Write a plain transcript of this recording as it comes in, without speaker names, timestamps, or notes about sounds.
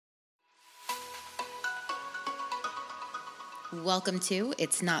Welcome to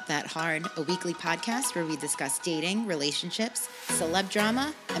It's Not That Hard, a weekly podcast where we discuss dating, relationships, celeb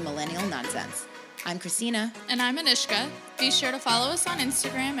drama, and millennial nonsense. I'm Christina. And I'm Anishka. Be sure to follow us on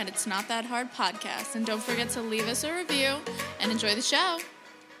Instagram at It's Not That Hard Podcast. And don't forget to leave us a review and enjoy the show.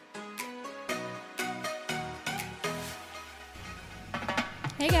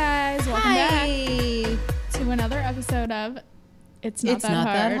 Hey guys, welcome back to another episode of It's Not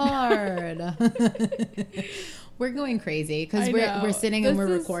That Hard. We're going crazy because we're sitting and we're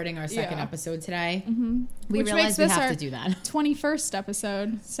recording our second episode today. Mm-hmm. We realized we have to do that. 21st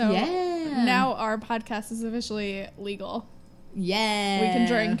episode. So now our podcast is officially legal. Yeah. We can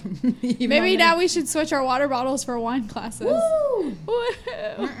drink. Maybe now we should switch our water bottles for wine glasses. Woo!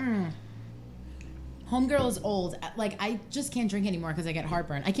 Homegirl is old. Like, I just can't drink anymore because I get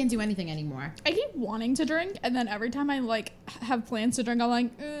heartburn. I can't do anything anymore. I keep wanting to drink, and then every time I, have plans to drink, I'm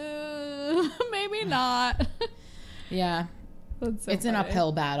like, maybe not. Yeah. That's so it's funny. an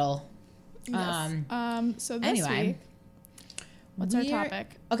uphill battle. Yes. So this week, what's our topic?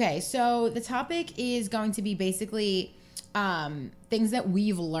 Okay, so the topic is going to be basically things that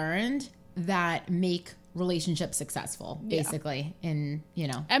we've learned that make relationships successful, basically. And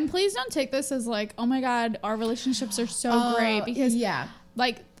please don't take this as like, oh my God, our relationships are so great, because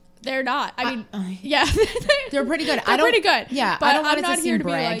they're not. I mean, they're pretty good. They're pretty good. Yeah, but I don't want I'm it not to here seem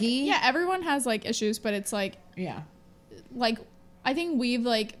to braggy. be like, everyone has like issues, but it's like, I think we've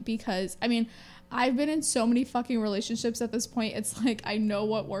because I mean, I've been in so many fucking relationships at this point. It's like I know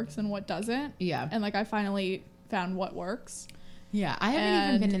what works and what doesn't. Yeah, and I finally found what works. Yeah, I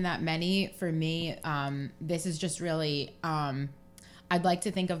haven't even been in that many. For me, this is just really, I'd like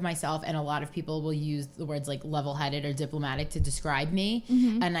to think of myself, and a lot of people will use the words like level-headed or diplomatic to describe me.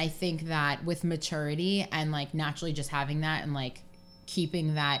 Mm-hmm. And I think that with maturity and naturally just having that and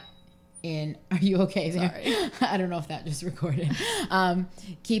keeping that in, are you okay there? Sorry. I don't know if that just recorded.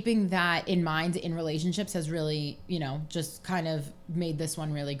 Keeping that in mind in relationships has really, just kind of made this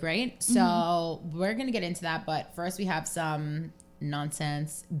one really great. So we're going to get into that. But first we have some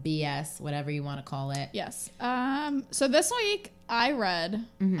nonsense, BS, whatever you want to call it. Yes. So this week I read,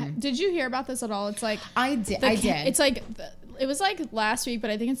 did you hear about this at all? It's I did. It's it was last week,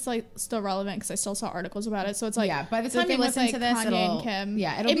 but I think it's still relevant because I still saw articles about it. So it's by the time you listen to this, Kanye and Kim,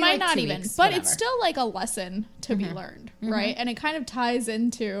 it'll it be might not 2 even, weeks, but whatever. it's still a lesson to be learned, right? And it kind of ties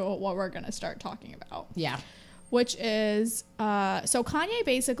into what we're going to start talking about. Yeah. Which is, so Kanye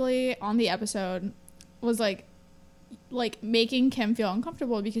basically on the episode was making Kim feel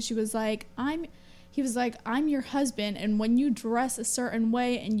uncomfortable because she was I'm your husband, and when you dress a certain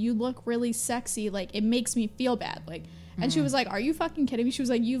way and you look really sexy, it makes me feel bad. And she was like, are you fucking kidding me? She was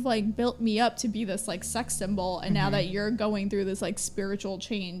like, you've built me up to be this sex symbol, and now that you're going through this spiritual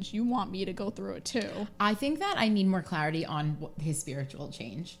change, you want me to go through it too. I think that I need more clarity on his spiritual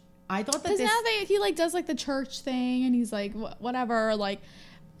change. I thought that now he does the church thing, and he's whatever,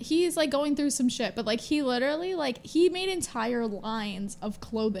 he's going through some shit, but he literally he made entire lines of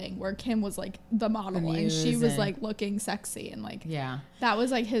clothing where Kim was the model and she was looking sexy, and that was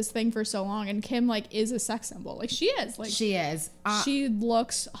his thing for so long. And Kim is a sex symbol, she is she is she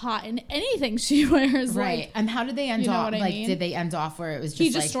looks hot in anything she wears, right? And how did they end off? Did they end off where it was just he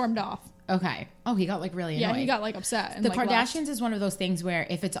just stormed off? Okay. Oh, he got really annoyed. Yeah, he got upset. And, the Kardashians is one of those things where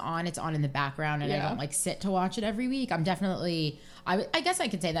if it's on in the background, and I don't sit to watch it every week. I'm definitely, I guess I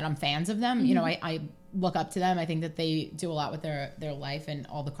could say that I'm fans of them. Mm-hmm. I look up to them. I think that they do a lot with their life and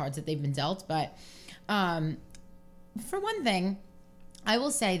all the cards that they've been dealt. But for one thing, I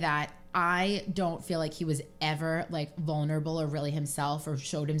will say that I don't feel like he was ever vulnerable or really himself or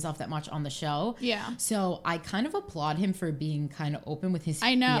showed himself that much on the show. Yeah. So I kind of applaud him for being kind of open with his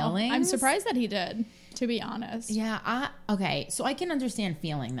feelings. I'm surprised that he did, to be honest. Yeah. Okay. So I can understand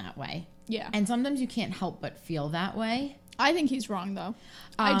feeling that way. Yeah. And sometimes you can't help but feel that way. I think he's wrong though.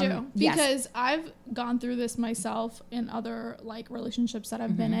 I do. Because I've gone through this myself in other relationships that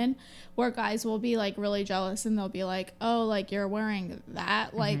I've been in, where guys will be really jealous, and they'll be like, oh, you're wearing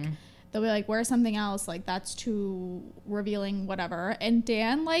that. They'll be like, wear something else. That's too revealing, whatever. And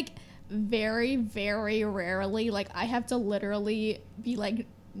Dan, very, very rarely, I have to literally be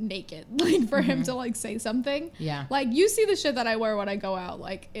naked, for him to say something. Yeah. You see the shit that I wear when I go out.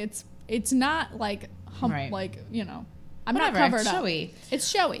 It's not right. I'm Whatever, not covered it's up. showy. It's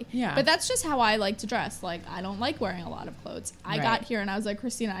showy. Yeah. But that's just how I like to dress. I don't like wearing a lot of clothes. I got here and I was like,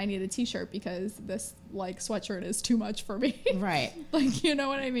 Christina, I need a t-shirt because this sweatshirt is too much for me. Right. You know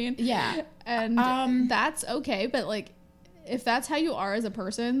what I mean? Yeah. And that's okay. But if that's how you are as a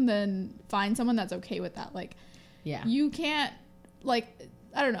person, then find someone that's okay with that. Yeah. You can't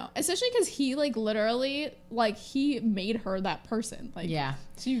I don't know, especially because he like literally like he made her that person. Like, yeah,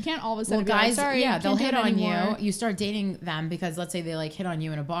 so you can't all of a sudden be guys, like, sorry, yeah, they'll hit on you start dating them because let's say they like hit on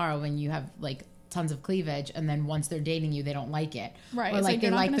you in a bar when you have like tons of cleavage, and then once they're dating you they don't like it, right? Or like they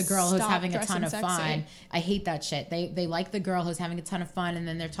like the girl who's having a ton of fun. I hate that shit. They like the girl who's having a ton of fun, and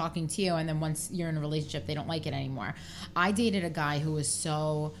then they're talking to you, and then once you're in a relationship they don't like it anymore. I dated a guy who was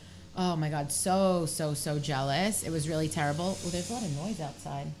so, oh my god, so jealous. It was really terrible. Well, there's a lot of noise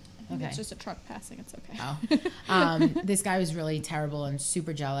outside. Okay, it's just a truck passing. It's okay. Oh. This guy was really terrible and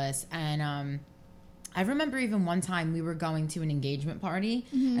super jealous, and I remember even one time we were going to an engagement party,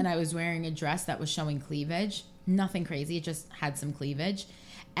 and I was wearing a dress that was showing cleavage. Nothing crazy, it just had some cleavage.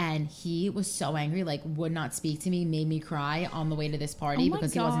 And he was so angry, like would not speak to me, made me cry on the way to this party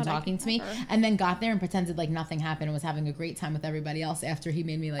because he wasn't talking to me. And then got there and pretended like nothing happened and was having a great time with everybody else after he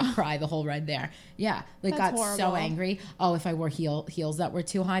made me like cry the whole ride there. Yeah, like got so angry. Oh, if I wore heels that were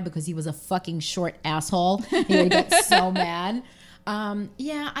too high because he was a fucking short asshole, he would get so mad.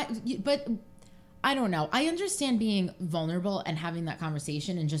 But I don't know. I understand being vulnerable and having that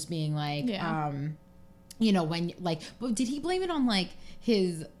conversation and just being like, you know, when like, but did he blame it on like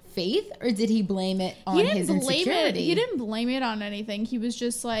his faith or did he blame it on his insecurity? He didn't blame it on anything. He was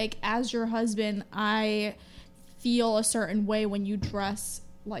just like, as your husband, I feel a certain way when you dress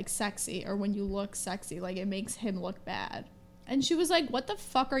like sexy or when you look sexy. Like it makes him look bad. And she was like, what the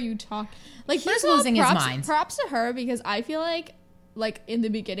fuck are you talking? Like he's losing his mind. Props to her because I feel like in the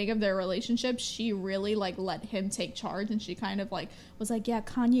beginning of their relationship, she really like let him take charge, and she kind of like was like, yeah,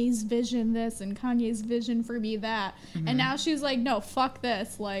 Kanye's vision this and Kanye's vision for me that. And now she's like, no, fuck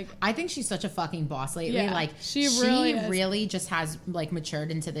this. Like, I think she's such a fucking boss lately. Yeah, like she really just has like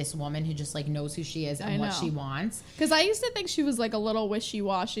matured into this woman who just like knows who she is and what she wants. Because I used to think she was like a little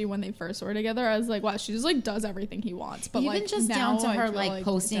wishy-washy when they first were together. I was like, wow, she just like does everything he wants. But even like just down to her like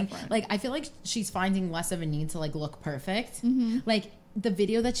posting, like I feel like she's finding less of a need to like look perfect. Like the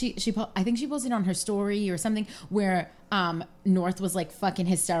video that I think she posted on her story or something where North was like fucking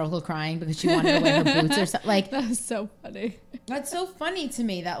hysterical crying because she wanted to wear her boots or something. Like that was so funny. That's so funny to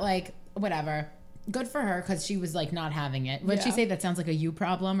me that like whatever. Good for her because she was like not having it. Would she say that sounds like a you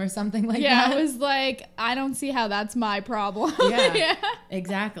problem or something like that? Yeah, I was like, I don't see how that's my problem. Yeah,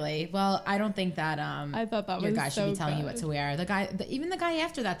 exactly. Well, I don't think that I thought that your guy should be telling you what to wear. Even the guy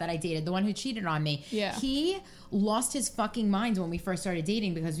after that I dated, the one who cheated on me, he lost his fucking mind when we first started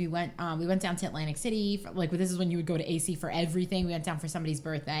dating because we went down to Atlantic City. Like this is when you would go to AC for everything. We went down for somebody's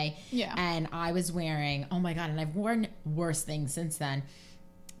birthday. Yeah, and I was wearing, oh my god, and I've worn worse things since then.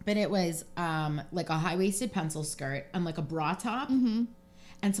 But it was like a high-waisted pencil skirt and like a bra top. And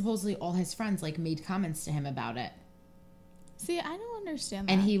supposedly all his friends like made comments to him about it. See, I don't understand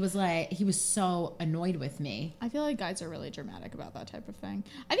that. And he was so annoyed with me. I feel like guys are really dramatic about that type of thing.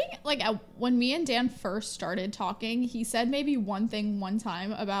 I think like when me and Dan first started talking, he said maybe one thing one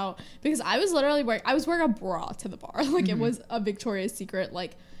time about, because I was literally wearing a bra to the bar. Like it was a Victoria's Secret,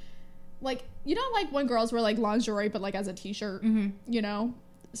 like, you know, like when girls wear like lingerie, but like as a t-shirt, you know?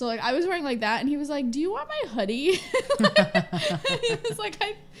 So like I was wearing like that, and he was like, "Do you want my hoodie?"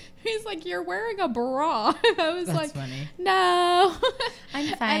 He's like, "You're wearing a bra." And I was like, funny. "No,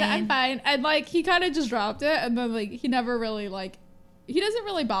 I'm fine. I'm fine." And like he kind of just dropped it, and then like he never really like, he doesn't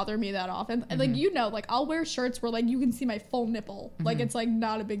really bother me that often. And like, you know, like I'll wear shirts where like you can see my full nipple. Like it's like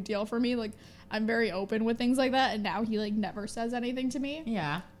not a big deal for me. Like I'm very open with things like that, and now he like never says anything to me.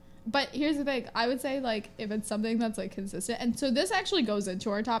 Yeah. But here's the thing. I would say, like, if it's something that's, like, consistent. And so this actually goes into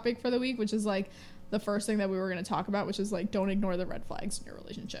our topic for the week, which is, like, the first thing that we were going to talk about, which is, like, don't ignore the red flags in your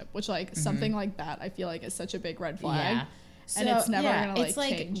relationship. Which, like, something like that, I feel like is such a big red flag. Yeah. And it's never going to, like,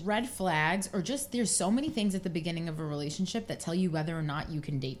 change. It's, like, red flags or just there's so many things at the beginning of a relationship that tell you whether or not you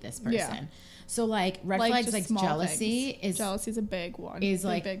can date this person. Yeah. So, like, red flags, like, jealousy things. Jealousy is a big one. Is,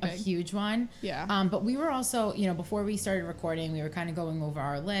 like, big. A huge one. Yeah. But we were also, you know, before we started recording, we were kind of going over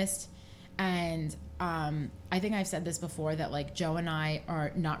our list. And I think I've said this before that like Joe and I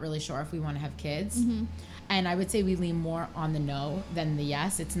are not really sure if we want to have kids. And I would say we lean more on the no than the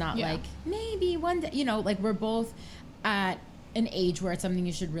yes. It's not like maybe one day, you know, like we're both at an age where it's something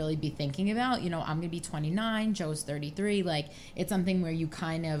you should really be thinking about. You know, I'm going to be 29, Joe's 33. Like it's something where you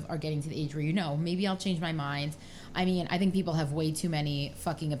kind of are getting to the age where, you know, maybe I'll change my mind. I mean, I think people have way too many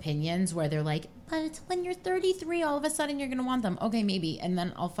fucking opinions where they're like, but when you're 33, all of a sudden you're going to want them. Okay, maybe. And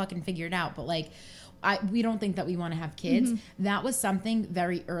then I'll fucking figure it out. But like, we don't think that we want to have kids. That was something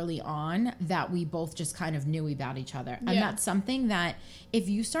very early on that we both just kind of knew about each other. And that's something that if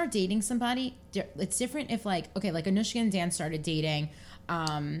you start dating somebody, it's different if like, okay, like Anushka and Dan started dating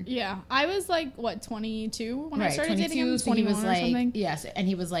Yeah, I was like, what, 22 when I started dating him? 21 so or something. Yes, and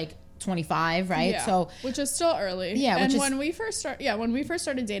he was like 25, right? Yeah, so which is still early. Yeah, and when we first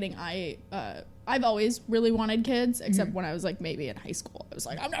started dating, I've always really wanted kids, except when I was like maybe in high school. I was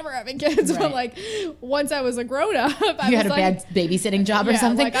like, I'm never having kids. Right. But like once I was a grown up, you had a bad babysitting job or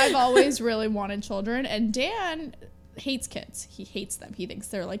something. Like I've always really wanted children, and Dan hates kids. He hates them. He thinks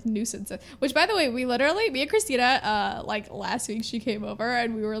they're like nuisances. Which, by the way, me and Christina, like last week she came over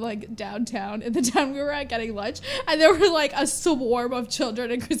and we were like downtown in the town we were at getting lunch, and there were like a swarm of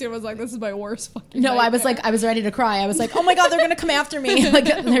children, and Christina was like, "This is my worst fucking." No, nightmare. I was ready to cry. I was like, "Oh my god, they're gonna come after me!" Like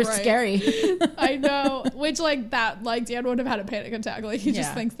they're scary. I know. Which Dan would have had a panic attack. Like he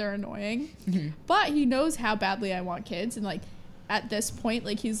just thinks they're annoying, but he knows how badly I want kids, and like. At this point,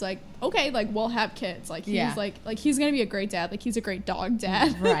 like he's like, okay, like we'll have kids. Like he's like he's gonna be a great dad. Like he's a great dog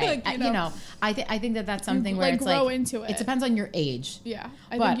dad. Right. like, I think that's something where it's grow like into it. It depends on your age. Yeah.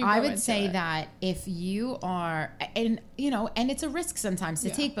 I would say that if you are, and it's a risk sometimes to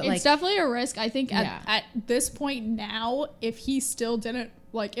take, but it's definitely a risk. I think at this point now, if he still didn't,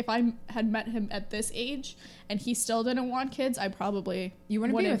 like if I had met him at this age and he still didn't want kids, I probably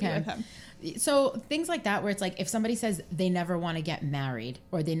wouldn't be with him. So things like that, where it's like if somebody says they never want to get married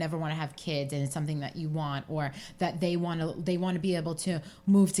or they never want to have kids, and it's something that you want, or that they want to be able to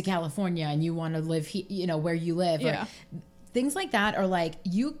move to California and you want to live where you live, or things like that, or like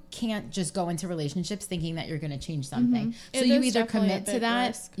you can't just go into relationships thinking that you're going to change something. So you either commit to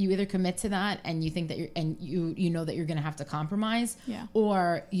that, and you think that you know that you're going to have to compromise,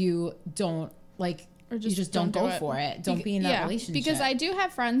 or you don't like. Or you just don't go for it. Don't be in that relationship. Because I do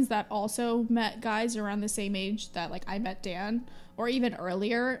have friends that also met guys around the same age that like I met Dan, or even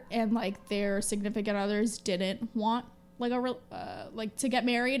earlier, and like their significant others didn't want like like to get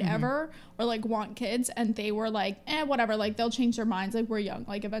married ever, or like want kids, and they were like, whatever, like they'll change their minds. Like we're young,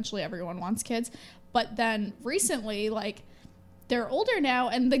 like eventually everyone wants kids. But then recently, like they're older now,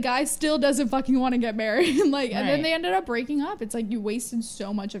 and the guy still doesn't fucking want to get married. And then they ended up breaking up. It's like you wasted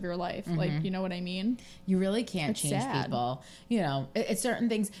so much of your life. Like, you know what I mean? You really can't change people. It's certain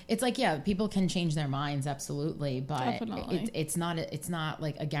things. It's like, people can change their minds, absolutely, but it's not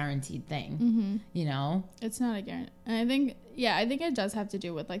like a guaranteed thing. It's not a guarantee. And I think it does have to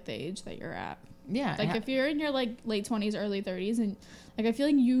do with like the age that you're at. Yeah. Like if you're in your like late 20s, early 30s, and like I feel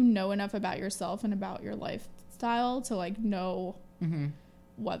like you know enough about yourself and about your lifestyle to like know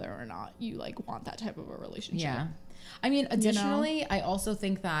whether or not you like want that type of a relationship. Yeah. I mean, additionally, I also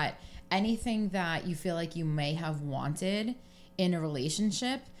think that anything that you feel like you may have wanted in a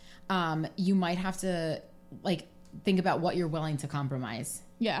relationship, you might have to like think about what you're willing to compromise.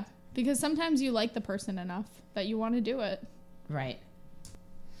 Yeah. Because sometimes you like the person enough that you want to do it. Right.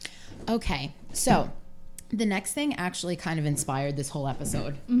 Okay. So the next thing actually kind of inspired this whole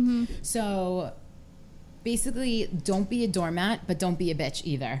episode. So basically, don't be a doormat, but don't be a bitch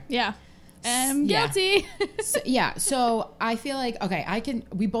either. Yeah. I'm guilty. So I feel like, okay,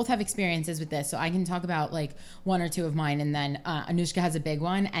 we both have experiences with this, so I can talk about like one or two of mine, and then Anushka has a big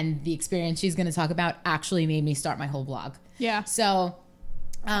one, and the experience she's going to talk about actually made me start my whole blog. Yeah. So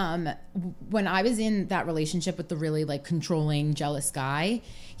when I was in that relationship with the really like controlling, jealous guy,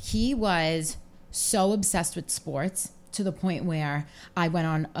 he was so obsessed with sports to the point where I went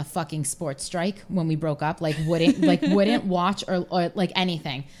on a fucking sports strike when we broke up, wouldn't watch or like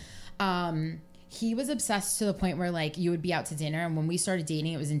anything. He was obsessed to the point where like you would be out to dinner, and when we started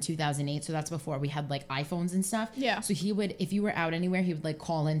dating, it was in 2008, so that's before we had like iPhones and stuff. Yeah. So he would, if you were out anywhere, he would like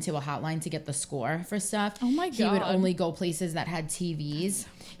call into a hotline to get the score for stuff. Oh my god. He would only go places that had TVs.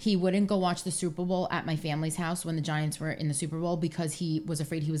 He wouldn't go watch the Super Bowl at my family's house when the Giants were in the Super Bowl because he was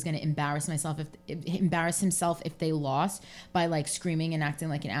afraid he was going to embarrass himself if they lost by like screaming and acting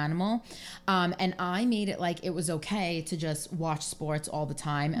like an animal. And I made it like it was okay to just watch sports all the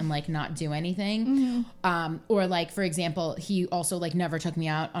time and like not do anything. Or like, for example, he also like never took me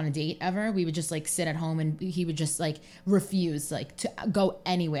out on a date ever. We would just like sit at home, and he would just like refuse like to go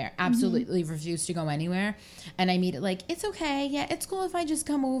anywhere. Absolutely refuse to go anywhere. And I made it like, it's okay. Yeah, it's cool if I just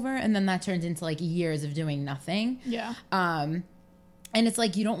come over. And then that turned into like years of doing nothing. Yeah. And it's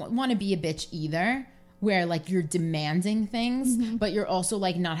like, you don't want to be a bitch either, where like you're demanding things, but you're also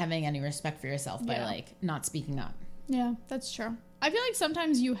like not having any respect for yourself by like not speaking up. Yeah, that's true. I feel like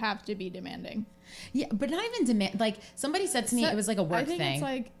sometimes you have to be demanding. Yeah, but not even demand. Like somebody said to me, it was like a work thing. It's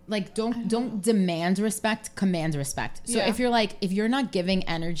like don't demand respect, command respect. So if you're not giving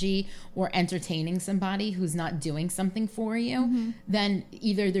energy or entertaining somebody who's not doing something for you, then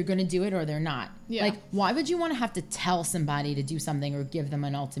either they're going to do it or they're not. Yeah. Like, why would you want to have to tell somebody to do something or give them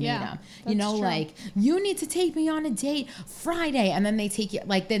an ultimatum? Yeah, you know, true. like, you need to take me on a date Friday, and then they take you,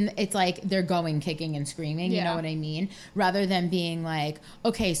 like, then it's like they're going kicking and screaming, you know what I mean? Rather than being like,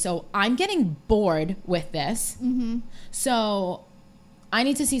 okay, so I'm getting bored with this, so I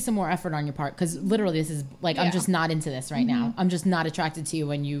need to see some more effort on your part, because literally this is like, I'm just not into this right now. I'm just not attracted to you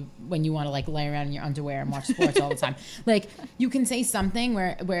when you want to like lay around in your underwear and watch sports all the time. Like, you can say something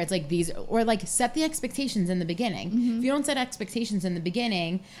where it's like these, or like set the expectations in the beginning. If you don't set expectations in the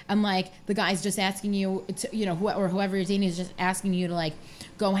beginning, and like the guy's just asking you to, you know, or whoever you're dating is just asking you to like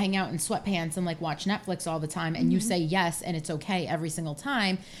go hang out in sweatpants and like watch Netflix all the time, and you say yes and it's okay every single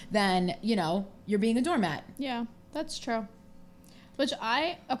time, then, you know, you're being a doormat. Yeah, that's true.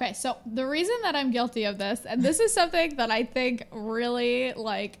 Okay, so the reason that I'm guilty of this, and this is something that I think really,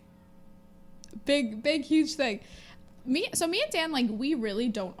 like, big, huge thing. Me and Dan, like, we really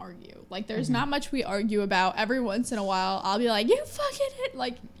don't argue. Like, there's not much we argue about. Every once in a while, I'll be like, you fucking it,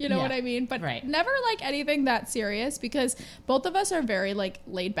 like, you know what I mean? But never, like, anything that serious, because both of us are very, like,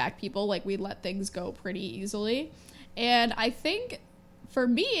 laid-back people. Like, we let things go pretty easily. And I think, for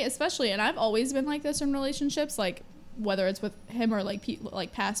me, especially, and I've always been like this in relationships, like, whether it's with him or like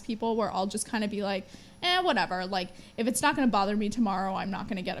like past people, where I'll just kind of be like, whatever, like, if it's not going to bother me tomorrow, I'm not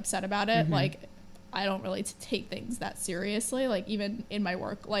going to get upset about it. Like, I don't really take things that seriously, like, even in my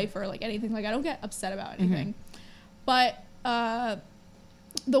work life or like anything, like, I don't get upset about anything. But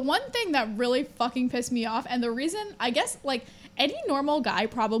the one thing that really fucking pissed me off, and the reason, I guess, like, any normal guy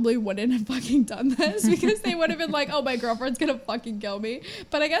probably wouldn't have fucking done this, because they would have been like, oh, my girlfriend's gonna fucking kill me.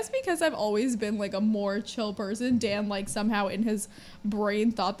 But I guess because I've always been like a more chill person, Dan, like, somehow in his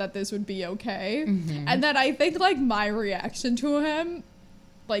brain thought that this would be okay. And then I think, like, my reaction to him,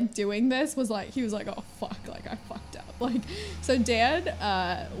 like, doing this was like, he was like, oh fuck, like, I fucked up. Like, so Dan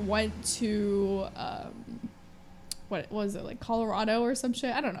went to what was it, like, Colorado or some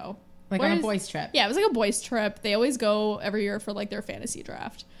shit, I don't know. Like, on a boys' trip. Yeah, it was like a boys' trip. They always go every year for like their fantasy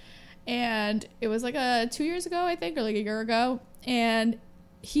draft. And it was like 2 years ago, I think, or like a year ago. And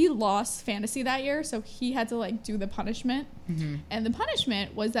he lost fantasy that year, so he had to like do the punishment. And the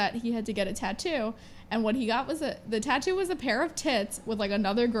punishment was that he had to get a tattoo. And what he got was the tattoo was a pair of tits with like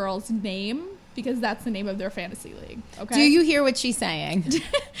another girl's name, because that's the name of their fantasy league. Okay. Do you hear what she's saying?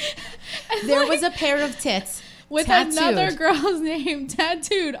 There was a pair of tits with another girl's name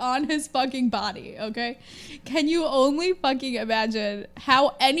tattooed on his fucking body, okay? Can you only fucking imagine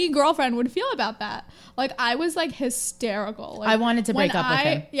how any girlfriend would feel about that? Like, I was, like, hysterical. Like, I wanted to break up with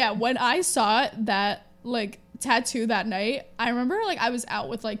him. Yeah, when I saw that, like, tattoo that night, I remember, like, I was out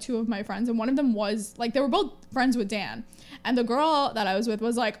with, like, two of my friends, and one of them was, like, they were both friends with Dan. And the girl that I was with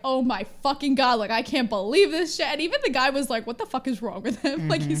was like, oh my fucking God, like, I can't believe this shit. And even the guy was like, what the fuck is wrong with him?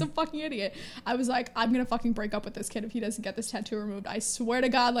 Like, he's a fucking idiot. I was like, I'm gonna fucking break up with this kid if he doesn't get this tattoo removed. I swear to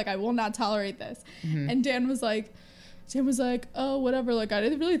God, like, I will not tolerate this. And Dan was like, oh, whatever, like, I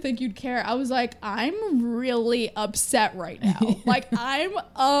didn't really think you'd care. I was like, I'm really upset right now. Like, I'm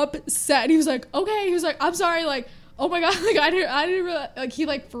upset. And he was like, okay. He was like, I'm sorry, like, oh my God, like, I didn't really, like, he,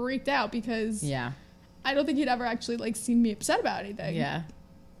 like, freaked out, because I don't think he'd ever actually, like, seen me upset about anything. Yeah.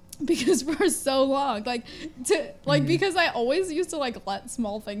 Because for so long, like, because I always used to, like, let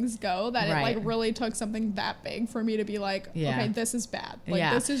small things go, that it, like, really took something that big for me to be like, okay, this is bad.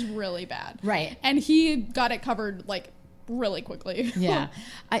 Like, this is really bad. Right. And he got it covered, like, really quickly. Yeah.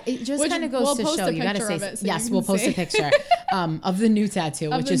 It just kind of goes to show, you gotta say, yes, we'll post a picture of the new tattoo,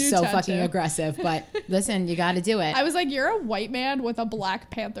 which is so fucking aggressive, but listen, you gotta do it. I was like, you're a white man with a Black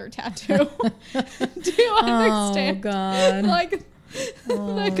Panther tattoo. Do you understand? Oh God. Like,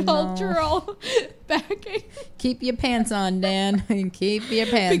 the cultural backing. Keep your pants on, Dan. Keep your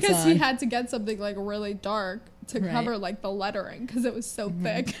pants on. Because he had to get something, like, really dark to cover, like, the lettering, because it was so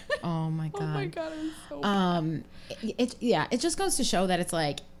thick. Oh my God. Oh my God, it was so bad. It just goes to show that it's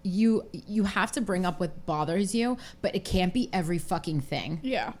like, you have to bring up what bothers you, but it can't be every fucking thing.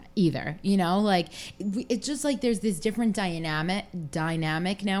 Yeah. Either, you know, like, it's just like there's this different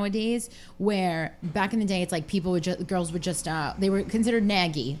dynamic nowadays, where back in the day it's like girls would just they were considered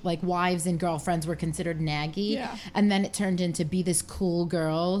naggy, like wives and girlfriends were considered naggy. Yeah. And then it turned into be this cool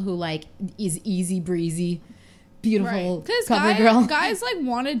girl who, like, is easy breezy, beautiful cover girl. Guys, like,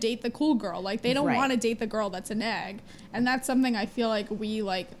 want to date the cool girl. Like, they don't want to date the girl that's a nag. And that's something I feel like we,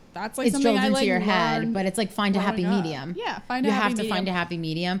 like, that's like it's something drilled I into like your head, learned but it's like find a happy growing up. medium. Yeah, you have to find a happy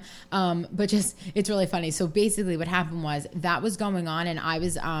medium. But just, it's really funny. So basically what happened was that was going on, and I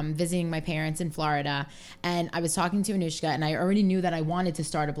was visiting my parents in Florida, and I was talking to Anushka, and I already knew that I wanted to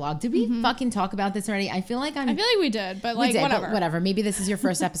start a blog. Did we fucking talk about this already? I feel like we did, but like whatever. Maybe this is your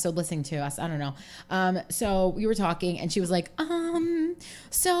first episode listening to us. I don't know. So we were talking, and she was like,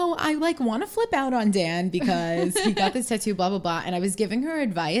 so I like want to flip out on Dan because he got this tattoo, blah, blah, blah. And I was giving her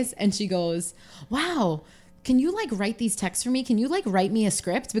advice, and she goes, wow, can you like write these texts for me? Can you like write me a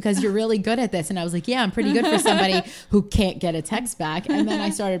script? Because you're really good at this. And I was like, yeah, I'm pretty good for somebody who can't get a text back. And then I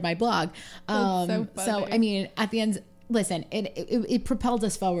started my blog. So I mean, at the end, listen, it propelled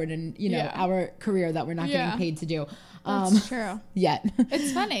us forward in, our career that we're not getting paid to do. That's true. Yet.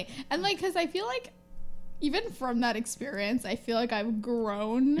 It's funny. And like, cause I feel like even from that experience, I feel like I've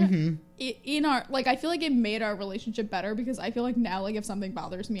grown in our, like, I feel like it made our relationship better, because I feel like now, like, if something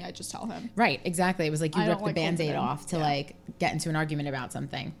bothers me, I just tell him. Right. Exactly. It was like you ripped the Band-Aid off to like get into an argument about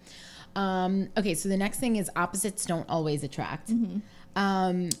something. Okay. So the next thing is opposites don't always attract.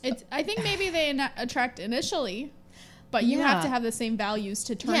 I think maybe they attract initially, but you have to have the same values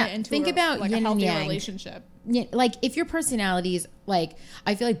to turn it into a healthy relationship. Yeah, like if your personalities, like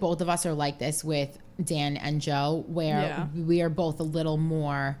I feel like both of us are like this with Dan and Joe, where we are both a little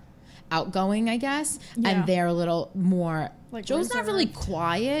more outgoing, I guess, and they're a little more like Joe's reserved. Not really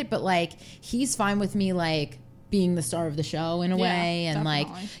quiet, but like he's fine with me like being the star of the show in a way, and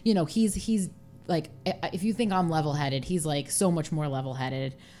definitely. Like he's like, if you think I'm level-headed, he's like so much more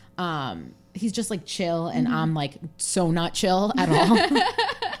level-headed. He's just like chill, and I'm like so not chill at all.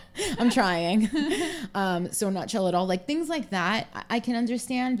 I'm trying. So not chill at all. Like things like that I can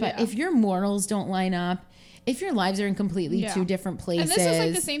understand. But if your morals don't line up, if your lives are in completely two different places. And this is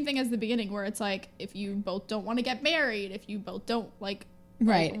like the same thing as the beginning, where it's like, if you both don't want to get married, if you both don't like.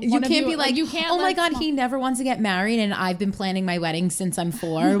 Right. You can't be like, you can't, oh my God, he never wants to get married, and I've been planning my wedding since I'm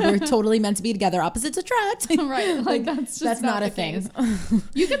 4. We're totally meant to be together. Opposites attract. Right. Like that's not a thing.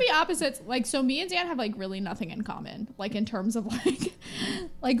 You could be opposites. Like, so me and Dan have like really nothing in common. Like in terms of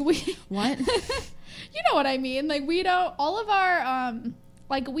like we. What? You know what I mean? Like we don't, all of our,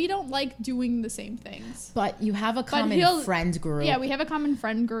 like we don't like doing the same things. But you have a common friend group. Yeah, we have a common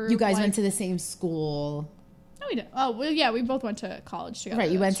friend group. You guys went to the same school. No, we didn't. Oh, well, yeah, we both went to college together.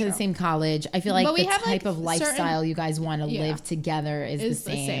 Right, you went to the same college. I feel like the type of lifestyle you guys want to live together is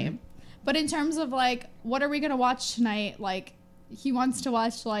the same. But in terms of like, what are we going to watch tonight? Like, he wants to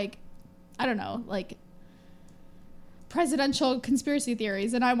watch like, I don't know, like presidential conspiracy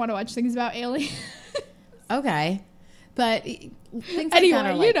theories, and I want to watch things about aliens. Okay. But things like anyway, that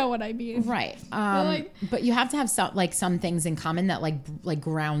are like, you know what I mean, right? But you have to have some things in common that like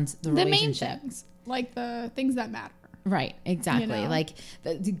ground the relationship. Main things, like the things that matter. Right, exactly. Like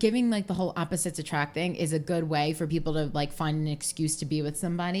giving like the whole opposites attract thing is a good way for people to like find an excuse to be with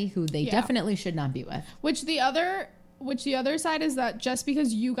somebody who they definitely should not be with. Which the other side is that just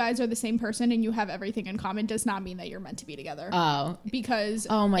because you guys are the same person and you have everything in common does not mean that you're meant to be together. Oh. Because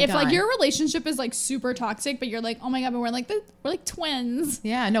if like your relationship is like super toxic, but you're like, oh my God, but we're like twins.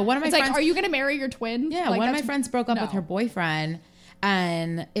 Yeah, no, one of my friends, like, are you going to marry your twin? Yeah, like, one of my friends broke up with her boyfriend,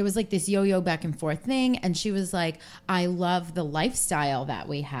 and it was like this yo-yo back and forth thing, and she was like, I love the lifestyle that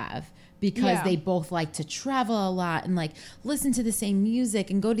we have. Because they both like to travel a lot and like listen to the same music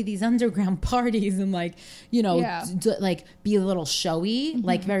and go to these underground parties and like, like be a little showy,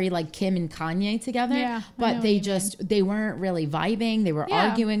 like very like Kim and Kanye together. Yeah, but they weren't really vibing. They were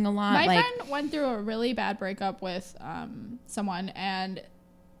arguing a lot. My friend went through a really bad breakup with someone, and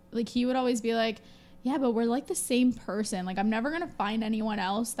like he would always be like, yeah, but we're like the same person. Like I'm never going to find anyone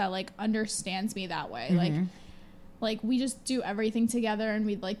else that like understands me that way. Like we just do everything together and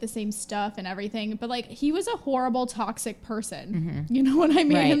we like the same stuff and everything. But like he was a horrible, toxic person. You know what I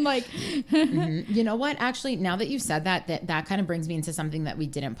mean? Right. Like, you know what? Actually, now that you've said that kind of brings me into something that we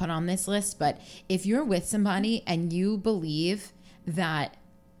didn't put on this list. But if you're with somebody and you believe that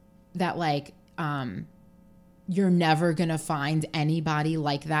like, you're never going to find anybody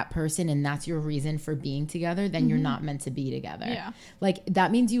like that person and that's your reason for being together, then you're not meant to be together. Yeah. Like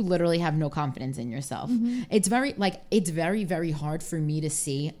that means you literally have no confidence in yourself. It's very, very hard for me to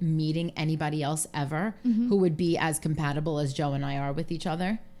see meeting anybody else ever who would be as compatible as Joe and I are with each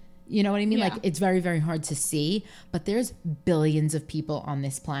other. You know what I mean? Yeah. Like it's very, very hard to see, but there's billions of people on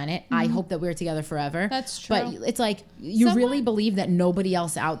this planet. I hope that we're together forever. That's true. But it's like, you really believe that nobody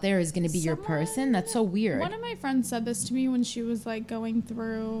else out there is going to be your person? That's so weird. One of my friends said this to me when she was like going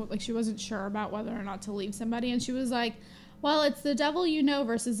through, like she wasn't sure about whether or not to leave somebody. And she was like, well, it's the devil you know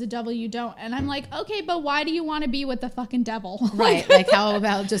versus the devil you don't. And I'm like, okay, but why do you want to be with the fucking devil? Right. Like, how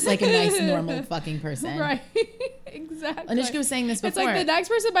about just like a nice, normal fucking person? Right. Exactly. Anushka was saying this before. It's like the next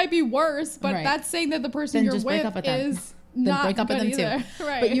person might be worse, but that's saying that the person you're with is not break up with them either. Too.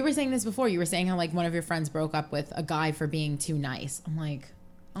 Right. But you were saying this before. You were saying how like one of your friends broke up with a guy for being too nice. I'm like,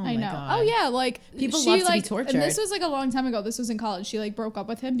 oh my God. Oh yeah, like people love to be tortured. And this was like a long time ago. This was in college. She like broke up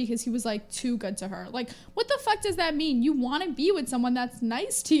with him because he was like too good to her. Like, what the fuck does that mean? You want to be with someone that's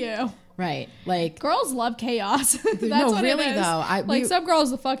nice to you. Right. Like, girls love chaos. That's no, what really it is. Though. Some girls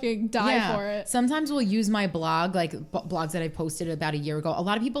will fucking die for it. Sometimes we'll use my blog, like blogs that I posted about a year ago. A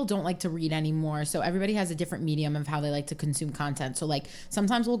lot of people don't like to read anymore. So everybody has a different medium of how they like to consume content. So like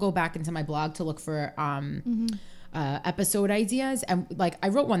sometimes we'll go back into my blog to look for episode ideas. And like I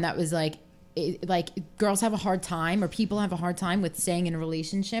wrote one that was like girls have a hard time or people have a hard time with staying in a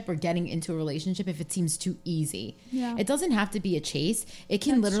relationship or getting into a relationship if it seems too easy. Yeah. It doesn't have to be a chase. It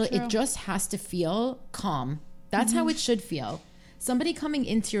can it just has to feel calm. That's how it should feel. Somebody coming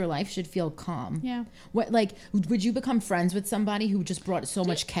into your life should feel calm. Yeah. What, like, would you become friends with somebody who just brought so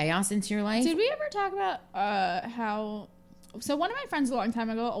much chaos into your life? Did we ever talk about how... So one of my friends a long time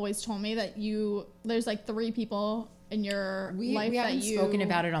ago always told me that there's like 3 people in your life we haven't spoken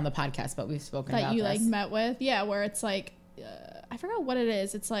about it on the podcast, but we've spoken about that you like met with. Yeah, where it's like I forgot what it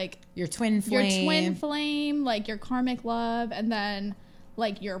is. It's like your twin flame, like your karmic love, and then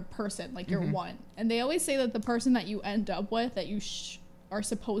like your person, like your one. And they always say that the person that you end up with, that you are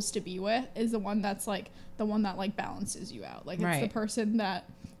supposed to be with, is the one that's like the one that like balances you out. Like it's the person that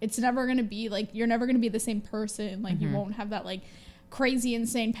it's never gonna be like you're never gonna be the same person. Like you won't have that like crazy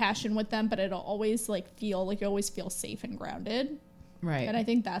insane passion with them, but it'll always like feel like you always feel safe and grounded. Right. And I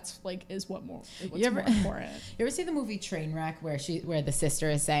think that's like is what's more important. You ever see the movie Trainwreck where the sister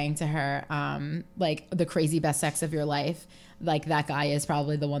is saying to her like the crazy best sex of your life, like that guy is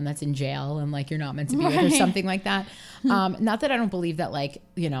probably the one that's in jail and like you're not meant to be with or something like that. Not that I don't believe that like,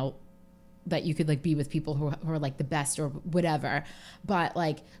 you know, that you could like be with people who are like the best or whatever, but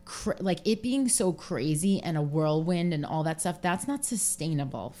like it being so crazy and a whirlwind and all that stuff, that's not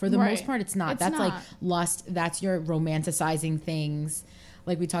sustainable for the most part. It's not. That's like lust. That's your romanticizing things,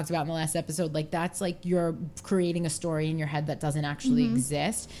 like we talked about in the last episode. Like that's like you're creating a story in your head that doesn't actually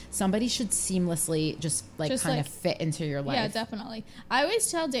exist. Somebody should seamlessly just kind of fit into your life. Yeah, definitely. I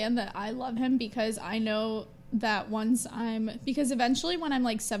always tell Dan that I love him because I know that because eventually when I'm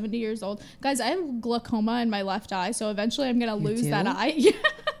like 70 years old, guys, I have glaucoma in my left eye, so eventually I'm gonna lose that eye. Yeah.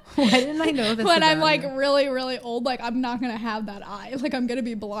 Why didn't I know this? When I'm like really, really old, like I'm not gonna have that eye. Like I'm gonna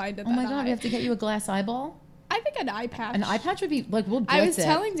be blind in that eye. Oh my God, we have to get you a glass eyeball? I think an eye patch. An eye patch would be like, we'll do it. I was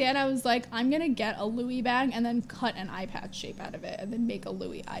telling Dan, I was like, I'm gonna get a Louis bag and then cut an eye patch shape out of it and then make a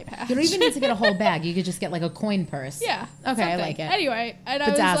Louis eye patch. You don't even need to get a whole bag. You could just get like a coin purse. Yeah. Okay, something. I like it. Anyway, and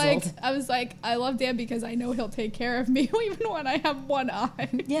I was like, I love Dan because I know he'll take care of me even when I have one eye.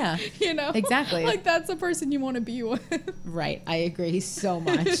 Yeah. You know? Exactly. Like that's the person you want to be with. Right. I agree so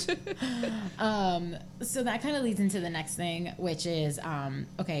much. So that kind of leads into the next thing, which is,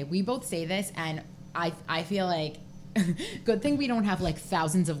 okay, we both say this and I feel like good thing we don't have like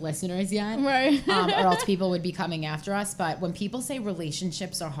thousands of listeners yet, right? Or else people would be coming after us. But when people say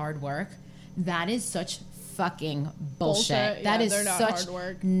relationships are hard work, that is such fucking bullshit. That is such hard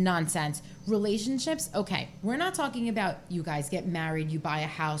work. Nonsense. Relationships, okay, we're not talking about you guys get married, you buy a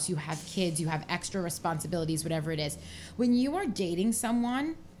house, you have kids, you have extra responsibilities, whatever it is. When you are dating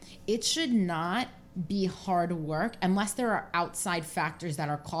someone, it should not be hard work unless there are outside factors that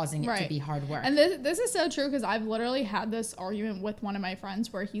are causing it to be hard work. And this is so true because I've literally had this argument with one of my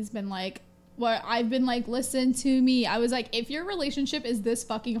friends where he's been like, where I've been like, listen to me. I was like, if your relationship is this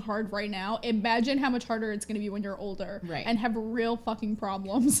fucking hard right now, imagine how much harder it's going to be when you're older and have real fucking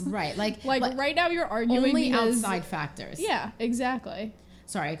problems. Right. Like right now you're arguing only outside factors. Yeah, exactly.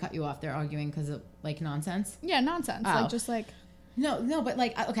 Sorry, I cut you off. They're arguing because of like nonsense. Yeah, nonsense. Like just like. No, but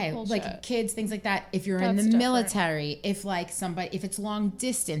like, okay, bullshit. Like kids, things like that. If you're in the military, if like if it's long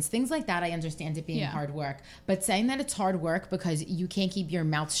distance, things like that, I understand it being hard work. But saying that it's hard work because you can't keep your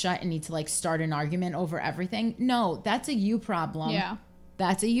mouth shut and need to like start an argument over everything. No, that's a you problem. Yeah.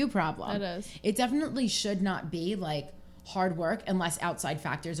 That's a you problem. It is. It definitely should not be like hard work unless outside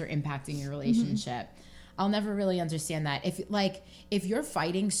factors are impacting your relationship. I'll never really understand that. If you're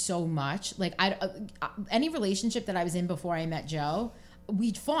fighting so much, like any relationship that I was in before I met Joe,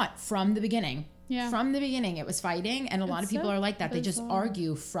 we fought from the beginning. Yeah. From the beginning, it was fighting, and a lot of people are like that. They just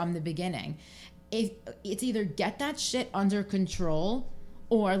argue from the beginning. If it's either get that shit under control,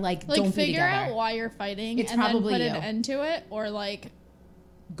 or like don't be together. Figure out why you're fighting, and then put an end to it, or like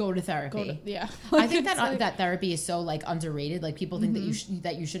go to therapy. Yeah. I think that that therapy is so like underrated. Like people think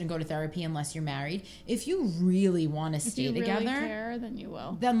that you shouldn't go to therapy unless you're married. If you really want to stay together, really care, then you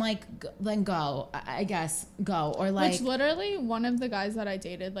will. Then go. I guess go. Or like, which literally one of the guys that I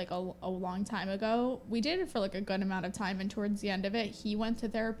dated like a long time ago, we dated for like a good amount of time, and towards the end of it, he went to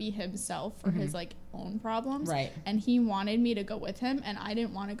therapy himself for his like own problems. Right. And he wanted me to go with him, and I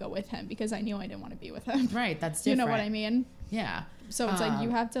didn't want to go with him because I knew I didn't want to be with him. Right. That's different. You know what I mean? Yeah. So it's like you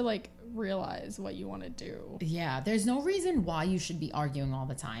have to like realize what you want to do. Yeah, there's no reason why you should be arguing all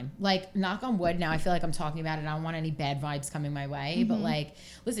the time. Like, knock on wood, now I feel like I'm talking about it. I don't want any bad vibes coming my way. But like,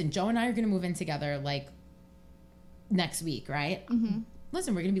 listen, Joe and I are going to move in together like next week, right?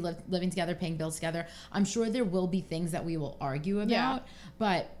 Listen, we're going to be living together, paying bills together. I'm sure there will be things that we will argue about.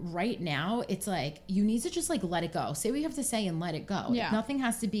 But right now, it's like, you need to just like let it go. Say what you have to say and let it go. Yeah. Nothing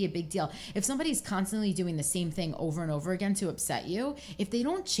has to be a big deal. If somebody's constantly doing the same thing over and over again to upset you, if they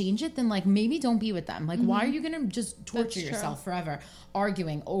don't change it, then like maybe don't be with them. Like, why are you going to just torture yourself forever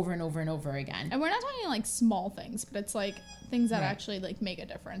arguing over and over and over again? And we're not talking like small things, but it's like things that actually like make a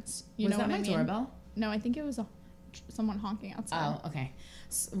difference. You know what I mean? Was that my doorbell? No, I think it was someone honking outside. Oh, okay.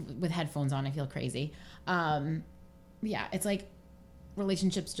 So, with headphones on, I feel crazy. Yeah, it's like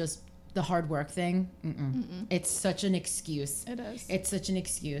relationships, just the hard work thing. It's such an excuse. It is. It's such an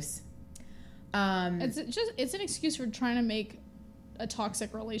excuse. It's an excuse for trying to make a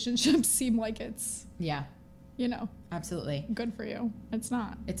toxic relationship seem like it's you know, absolutely good for you. It's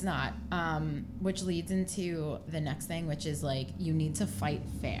not. It's not. Which leads into the next thing, which is like, you need to fight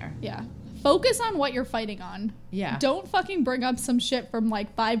fair. Yeah. Focus on what you're fighting on. Yeah. Don't fucking bring up some shit from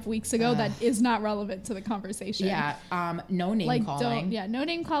like 5 weeks ago that is not relevant to the conversation. Yeah. No name calling. No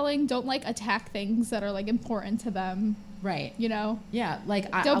name calling. Don't like attack things that are like important to them. Right. You know? Yeah.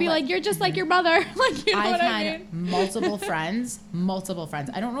 Like, don't be like, you're just like your mother. Like, you know what I mean? I've had multiple friends.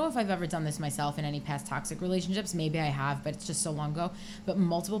 I don't know if I've ever done this myself in any past toxic relationships. Maybe I have, but it's just so long ago. But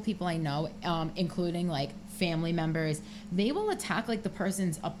multiple people I know, including like family members, they will attack like the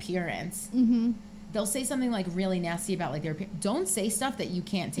person's appearance. They'll say something like really nasty about like their appearance. Don't say stuff that you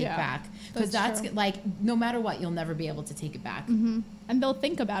can't take back, because that's like, no matter what, you'll never be able to take it back. And they'll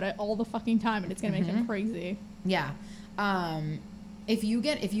think about it all the fucking time, and it's gonna make them crazy. Yeah. If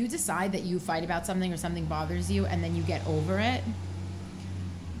you decide that you fight about something or something bothers you and then you get over it,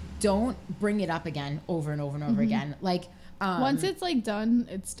 don't bring it up again over and over and over again. Like, once it's like done,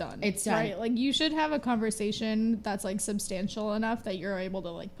 it's done. It's done. Right? Like, you should have a conversation that's like substantial enough that you're able to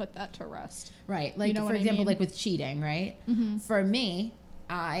like put that to rest. Right. Like, you know, for example, like with cheating, right? For me,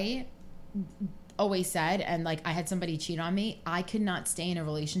 I always said, and like I had somebody cheat on me, I could not stay in a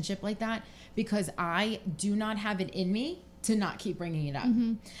relationship like that because I do not have it in me to not keep bringing it up.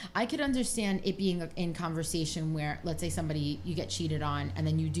 I could understand it being in conversation where, let's say you get cheated on and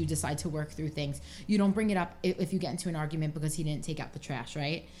then you do decide to work through things. You don't bring it up if you get into an argument because he didn't take out the trash,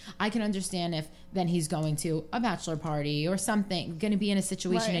 right? I can understand if then he's going to a bachelor party or something, going to be in a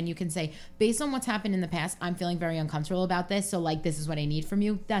situation, and you can say, based on what's happened in the past, I'm feeling very uncomfortable about this, so like, this is what I need from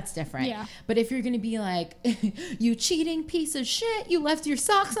you. That's different. Yeah. But if you're going to be like, you cheating piece of shit, you left your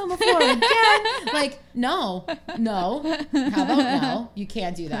socks on the floor again. Like, no. How about no? You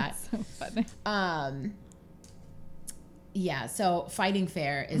can't do that. That's so funny. Yeah, so fighting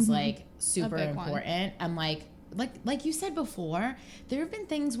fair is like super important. And like you said before, there have been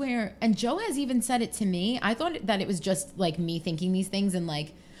things where, and Joe has even said it to me, I thought that it was just like me thinking these things and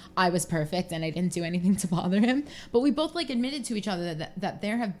like I was perfect and I didn't do anything to bother him. But we both like admitted to each other that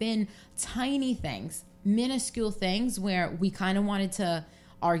there have been tiny things, minuscule things where we kind of wanted to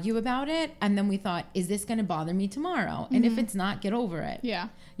argue about it, and then we thought, is this going to bother me tomorrow? And if it's not, get over it. Yeah.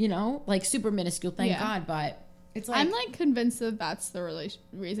 You know, like super minuscule, thank God, but it's like, I'm like convinced that that's the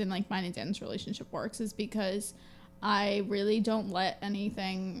reason like mine and Dan's relationship works, is because I really don't let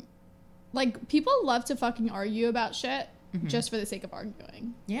anything, like, people love to fucking argue about shit just for the sake of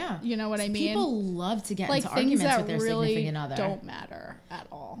arguing. Yeah. You know what I mean? People love to get into arguments with their significant other. Don't matter at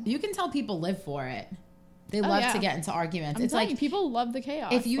all. You can tell people live for it. They love to get into arguments. It's like, people love the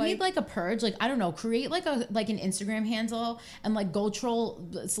chaos. If you need like a purge, like, I don't know, create like an Instagram handle and like go troll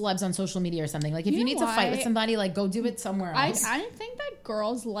celebs on social media or something. Like, if you need to fight with somebody, like, go do it somewhere else. I think that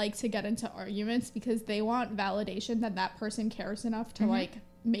girls like to get into arguments because they want validation that person cares enough to like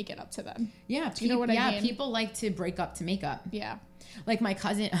make it up to them. Yeah. Do you know what I mean? Yeah, people like to break up to make up. Yeah. Like my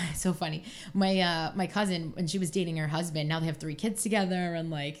cousin, so funny. My cousin, when she was dating her husband, now they have 3 kids together and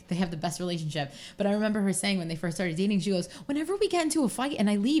like they have the best relationship. But I remember her saying when they first started dating, she goes, whenever we get into a fight and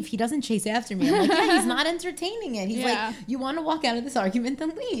I leave, he doesn't chase after me. I'm like, yeah, he's not entertaining it. He's like, you want to walk out of this argument,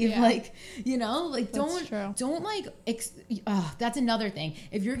 then leave. Yeah. Like, you know, like don't like, that's another thing.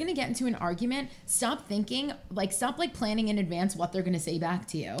 If you're going to get into an argument, stop planning in advance what they're going to say back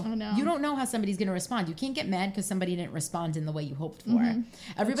to you. Oh, no. You don't know how somebody's going to respond. You can't get mad because somebody didn't respond in the way you hoped for.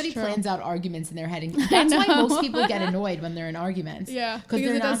 Everybody plans out arguments in their head, and that's why most people get annoyed when they're in arguments. Yeah, because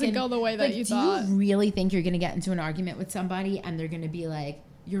it doesn't go the way that you thought. Do you really think you're going to get into an argument with somebody and they're going to be like,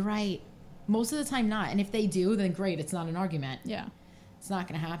 you're right? Most of the time not. And if they do, then great, it's not an argument. Yeah, it's not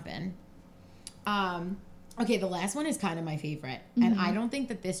going to happen. Okay, the last one is kind of my favorite. And I don't think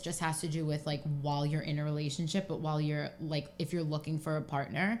that this just has to do with like while you're in a relationship, but while you're like, if you're looking for a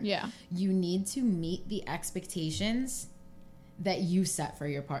partner, you need to meet the expectations that you set for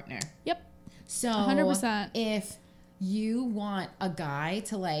your partner. Yep. So 100%. If you want a guy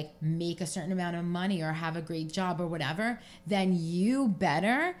to like make a certain amount of money or have a great job or whatever, then you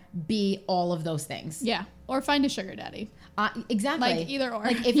better be all of those things. Yeah. Or find a sugar daddy. Exactly. Like either or.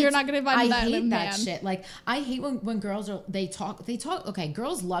 Like if you're not going to find that, I hate that shit. Like I hate when girls they talk. Okay,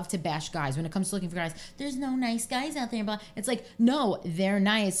 girls love to bash guys when it comes to looking for guys. There's no nice guys out there. But it's like, no, they're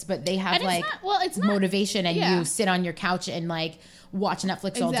nice, but they have like motivation and you sit on your couch and like watch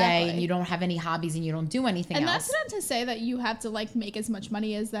Netflix all day and you don't have any hobbies and you don't do anything else. And that's not to say that you have to like make as much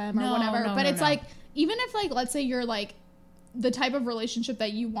money as them or whatever. But it's like, even if like, let's say you're like, the type of relationship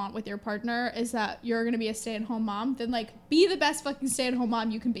that you want with your partner is that you're going to be a stay-at-home mom, then like be the best fucking stay-at-home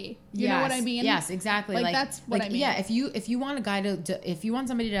mom you can be. You know what I mean? Yes, exactly. Like that's what I mean. Yeah, if you want a guy if you want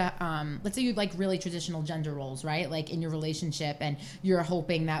somebody to, let's say you like really traditional gender roles, right? Like in your relationship and you're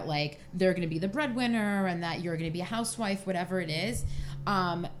hoping that like they're going to be the breadwinner and that you're going to be a housewife, whatever it is.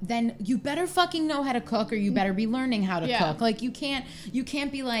 Then you better fucking know how to cook or you better be learning how to cook. Like you can't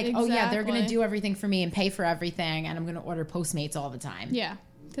be like, oh yeah, they're going to do everything for me and pay for everything and I'm going to order Postmates all the time. Yeah.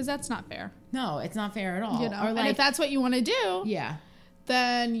 Because that's not fair. No, it's not fair at all. You know? Or like, and if that's what you want to do,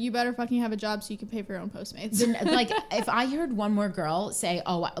 then you better fucking have a job so you can pay for your own Postmates. Then, like, if I heard one more girl say,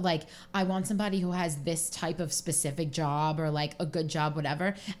 oh, like, I want somebody who has this type of specific job or like a good job,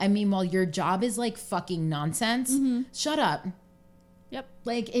 whatever. I mean, while your job is like fucking nonsense, shut up. Yep.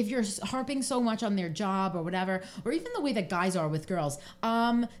 Like if you're harping so much on their job or whatever, or even the way that guys are with girls,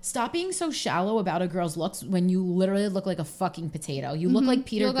 stop being so shallow about a girl's looks when you literally look like a fucking potato. You look like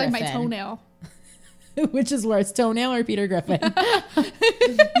Peter Griffin. You look like my toenail. Which is worse, toenail or Peter Griffin?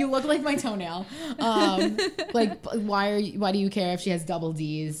 You look like my toenail. Like why do you care if she has double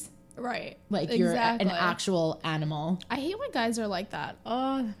D's? Right. Like you're an actual animal. I hate when guys are like that.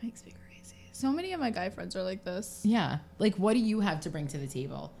 Oh, that makes me crazy. So many of my guy friends are like this. Yeah. Like, what do you have to bring to the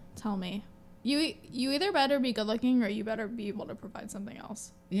table? Tell me. You either better be good looking or you better be able to provide something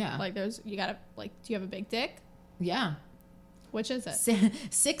else. Yeah. Like, you gotta, like, do you have a big dick? Yeah. Which is it?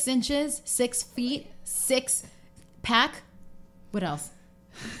 6 inches, 6 feet, 6 pack. What else?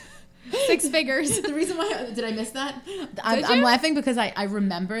 6 figures. The reason why did I miss that? I'm laughing because I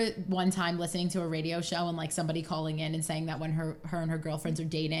remember one time listening to a radio show and like somebody calling in and saying that when her and her girlfriends are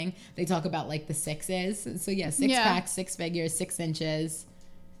dating, they talk about like the 6s. So yeah, 6 packs, 6 figures, 6 inches,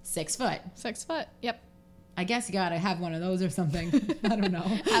 6 foot. 6 foot. Yep. I guess you gotta have one of those or something. I don't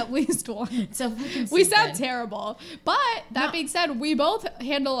know. At least one. So fucking stupid. We sound terrible, but that being said, we both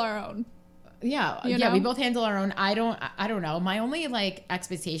handle our own. Yeah, we both handle our own. I don't know. My only like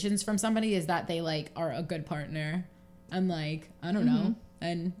expectations from somebody is that they like are a good partner. I'm like, I don't know,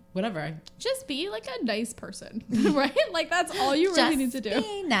 and whatever. Just be like a nice person, right? Like that's all you really need to do.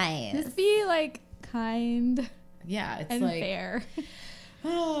 Be nice. Just be like kind. Yeah, it's and like fair.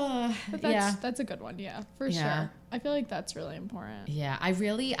 But that's a good one. Yeah, for sure. I feel like that's really important. Yeah, I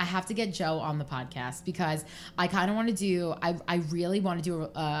have to get Joe on the podcast because I kind of want to do, I really want to do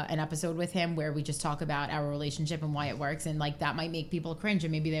an episode with him where we just talk about our relationship and why it works. And like that might make people cringe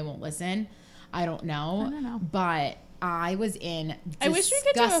and maybe they won't listen. I don't know. But I was in disgusting I wish we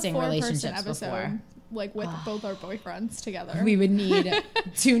could do a 4-person episode before. Like with both our boyfriends together. We would need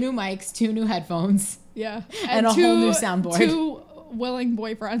 2 new mics, 2 new headphones. Yeah. And a whole new soundboard. 2 willing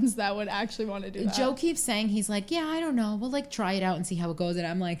boyfriends that would actually want to do that. Joe keeps saying, he's like, yeah, I don't know. We'll like try it out and see how it goes. And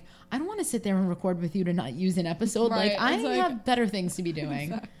I'm like, I don't want to sit there and record with you to not use an episode. Right. Like I have better things to be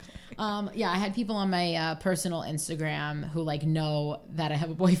doing. Exactly. Yeah, I had people on my personal Instagram who like know that I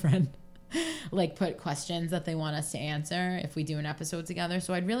have a boyfriend like put questions that they want us to answer if we do an episode together.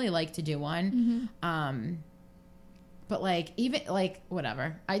 So I'd really like to do one. But like, even like,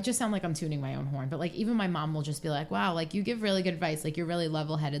 whatever. I just sound like I'm tuning my own horn. But like, even my mom will just be like, wow, like you give really good advice. Like you're really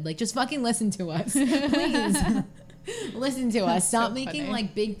level headed. Like just fucking listen to us. Please. Listen to us. Stop so making funny.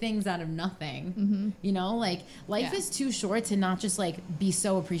 Like big things out of nothing. Mm-hmm. You know, like life is too short to not just like be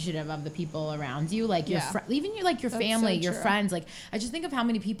so appreciative of the people around you, like your even your like your That's family, so your friends. Like I just think of how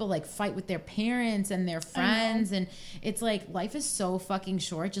many people like fight with their parents and their friends, and it's like life is so fucking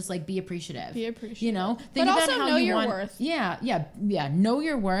short. Just like be appreciative. Be appreciative. You know, think but about also how know your worth. Yeah. Know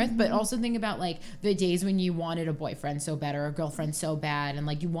your worth, mm-hmm. but also think about like the days when you wanted a boyfriend so bad or a girlfriend so bad, and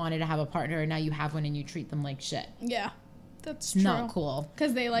like you wanted to have a partner, and now you have one and you treat them like shit. Yeah. That's true. Not cool.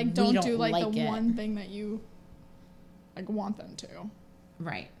 Because they like don't do like the one thing that you like want them to.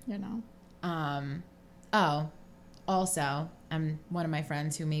 Right. You know. Also, one of my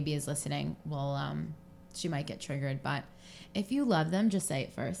friends who maybe is listening will she might get triggered, but if you love them, just say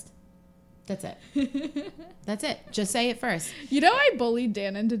it first. That's it. That's it. Just say it first. You know, I bullied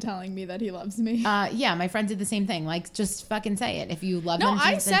Dan into telling me that he loves me. Yeah, my friend did the same thing. Like, just fucking say it. If you love them,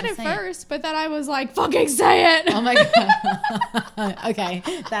 I said it first, but then I was like, fucking say it. Oh my God. Okay,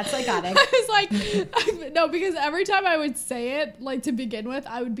 that's psychotic. I was like, no, because every time I would say it, like to begin with,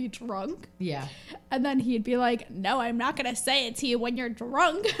 I would be drunk. Yeah. And then he'd be like, no, I'm not going to say it to you when you're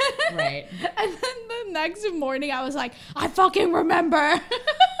drunk. Right. And then the next morning, I was like, I fucking remember.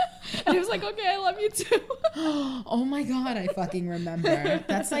 And he was like, okay, I love you too. Oh my God, I fucking remember.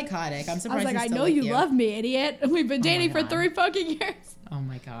 That's psychotic. I'm surprised. I was like, I know you love me, idiot. And we've been dating for 3 fucking years. Oh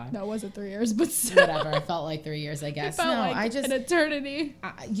my God. No, it wasn't 3 years, but still. Whatever. It felt like 3 years, I guess. It felt like an eternity.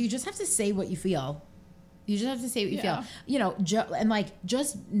 You just have to say what you feel. You just have to say what you feel. You know, and like,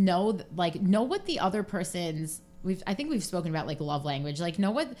 just know what the other person's, I think we've spoken about like love language, like know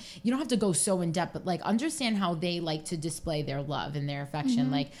what, you don't have to go so in depth, but like understand how they like to display their love and their affection.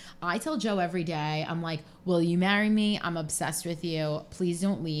 Mm-hmm. Like I tell Joe every day, I'm like, will you marry me? I'm obsessed with you. Please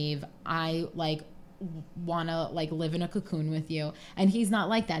don't leave. I like want to like live in a cocoon with you. And he's not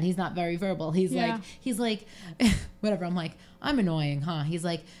like that. He's not very verbal. He's like whatever. I'm like, I'm annoying, huh? He's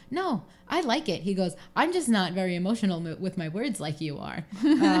like, no, I like it. He goes, I'm just not very emotional with my words like you are.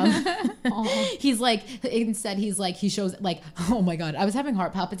 He's like, instead he's like, he shows like, oh my God, I was having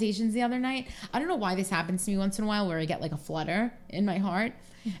heart palpitations the other night. I don't know why this happens to me once in a while where I get like a flutter in my heart.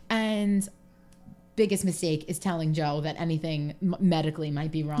 And biggest mistake is telling Joe that anything medically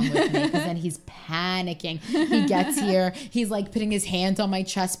might be wrong with me, because then he's panicking. He gets here, he's like putting his hands on my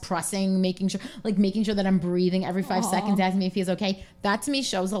chest, pressing, making sure that I'm breathing every 5 seconds, asking me if he's okay. That to me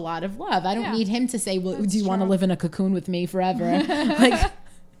shows a lot of love. I don't need him to say, well, do you want to live in a cocoon with me forever? Like,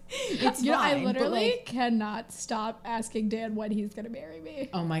 it's fine, I literally cannot stop asking Dan when he's gonna marry me.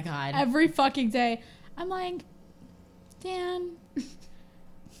 Oh my God. Every fucking day I'm like, Dan,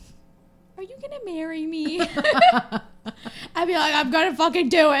 are you gonna marry me? I'd be like, I'm gonna fucking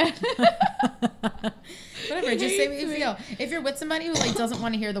do it. Whatever, just say what you feel. If you're with somebody who like doesn't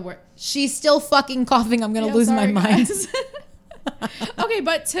want to hear the word, she's still fucking coughing, I'm gonna lose my mind. Okay,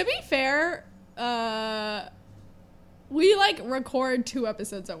 but to be fair, we like record 2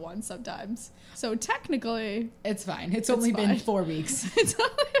 episodes at once sometimes, so technically it's fine. It's only been 4 weeks. It's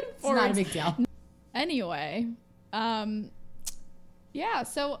only been 4 weeks. Not a big deal. Anyway, yeah,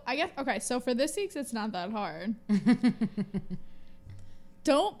 so I guess, okay, so for this week's, it's not that hard.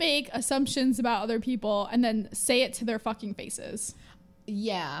 Don't make assumptions about other people and then say it to their fucking faces.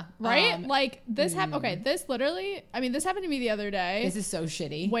 Yeah. Right? Like, this happened, okay, this literally, I mean, this happened to me the other day. This is so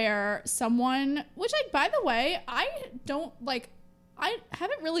shitty. Where someone, which, like, by the way, I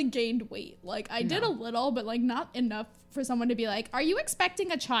haven't really gained weight. Like, I did a little, but, like, not enough for someone to be like, are you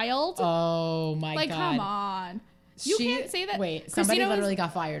expecting a child? Oh, my God. Like, come on. You can't say that. Wait, somebody literally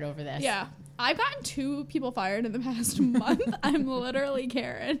got fired over this. Yeah. I've gotten 2 people fired in the past month. I'm literally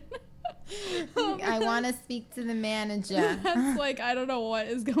Karen. I want to speak to the manager. That's like, I don't know what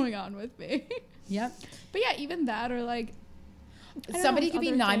is going on with me. Yep. But yeah, even that, or like, somebody could be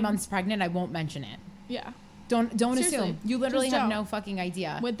 9 months pregnant. I won't mention it. Yeah. Don't assume. You literally have no fucking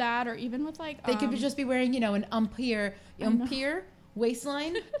idea. With that, or even with like, they could just be wearing, an umpire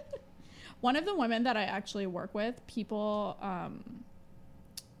waistline. One of the women that I actually work with, people,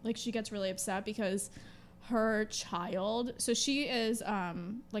 like, she gets really upset because her child, so she is,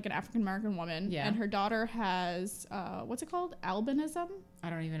 like, an African-American woman, and her daughter has, what's it called? Albinism?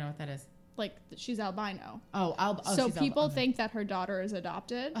 I don't even know what that is. Like, she's albino. So people think that her daughter is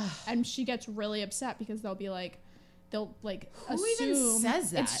adopted, and she gets really upset because they'll who assume, even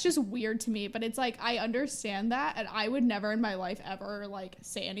says that? It's just weird to me, but it's like, I understand that, and I would never in my life ever like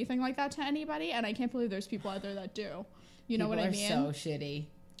say anything like that to anybody, and I can't believe there's people out there that do. You know what I mean? People are so shitty.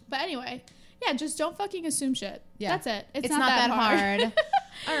 But anyway, Yeah, just don't fucking assume shit. Yeah. That's it. It's not that hard.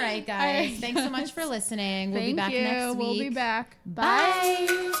 All right, guys. All right. Thanks so much for listening. We'll be back next week. We'll be back.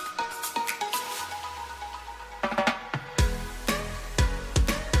 Bye.